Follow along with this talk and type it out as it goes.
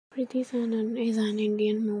Kriti Sanon is an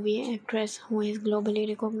Indian movie actress who is globally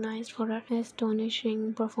recognized for her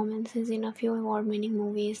astonishing performances in a few award-winning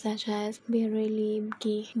movies such as Beverly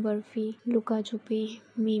Ki Barfi, Luka Chupi,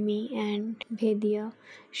 Mimi, and Bhedia.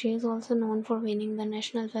 She is also known for winning the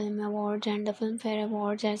National Film Awards and the Filmfare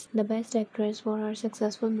Awards as the Best Actress for her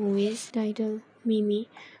successful movies. Title: Mimi.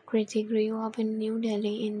 Kriti grew up in New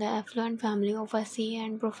Delhi in the affluent family of a CA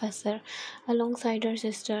and professor alongside her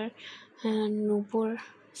sister Nupur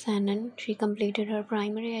Sanan. She completed her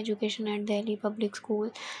primary education at Delhi Public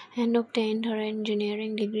School and obtained her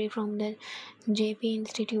engineering degree from the JP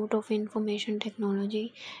Institute of Information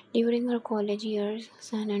Technology. During her college years,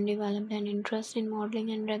 Sanan developed an interest in modeling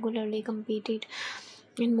and regularly competed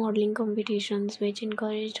in modeling competitions, which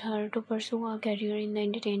encouraged her to pursue a career in the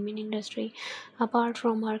entertainment industry. Apart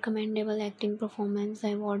from her commendable acting performance,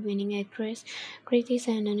 the award winning actress Kriti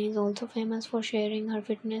Sanon is also famous for sharing her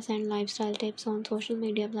fitness and lifestyle tips on social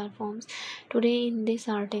media platforms. Today, in this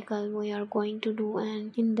article, we are going to do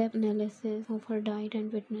an in depth analysis of her diet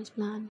and fitness plan.